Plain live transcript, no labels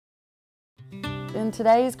In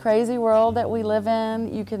today's crazy world that we live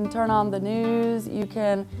in, you can turn on the news, you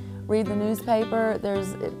can read the newspaper,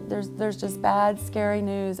 there's just bad, scary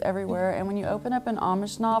news everywhere. And when you open up an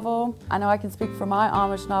Amish novel, I know I can speak for my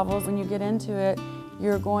Amish novels, when you get into it,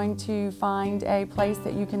 you're going to find a place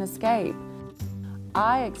that you can escape.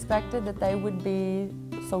 I expected that they would be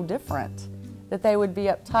so different, that they would be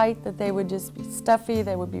uptight, that they would just be stuffy,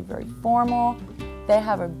 they would be very formal. They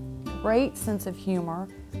have a great sense of humor.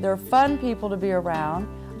 They're fun people to be around.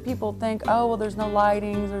 People think, oh, well, there's no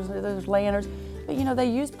lighting, there's lanterns. But, you know, they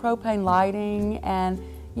use propane lighting, and,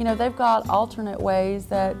 you know, they've got alternate ways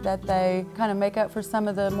that they kind of make up for some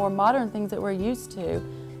of the more modern things that we're used to.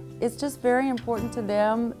 It's just very important to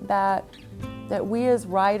them that we as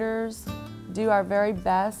writers do our very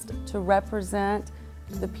best to represent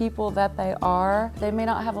the people that they are. They may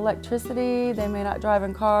not have electricity, they may not drive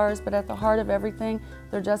in cars, but at the heart of everything,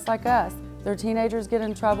 they're just like us. Their teenagers get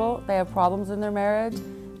in trouble, they have problems in their marriage.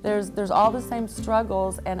 There's all the same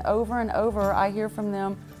struggles, and over I hear from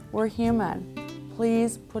them, we're human.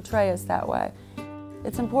 Please portray us that way.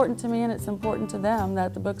 It's important to me and it's important to them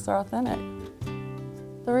that the books are authentic.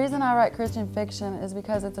 The reason I write Christian fiction is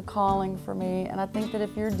because it's a calling for me, and I think that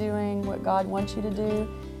if you're doing what God wants you to do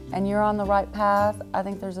and you're on the right path, I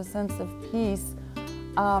think there's a sense of peace.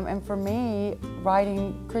 And for me,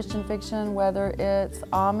 writing Christian fiction, whether it's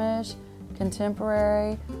Amish,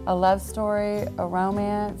 contemporary, a love story, a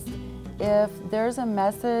romance, if there's a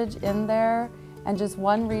message in there and just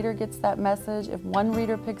one reader gets that message, if one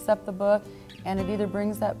reader picks up the book and it either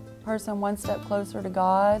brings that person one step closer to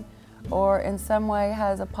God or in some way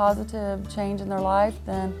has a positive change in their life,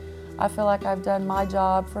 then I feel like I've done my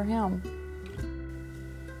job for Him.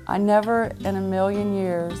 I never in a million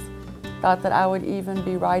years thought that I would even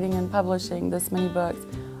be writing and publishing this many books.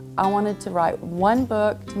 I wanted to write one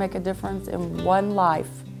book to make a difference in one life.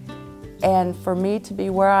 And for me to be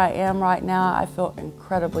where I am right now, I feel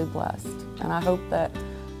incredibly blessed. And I hope that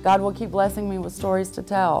God will keep blessing me with stories to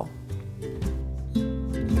tell.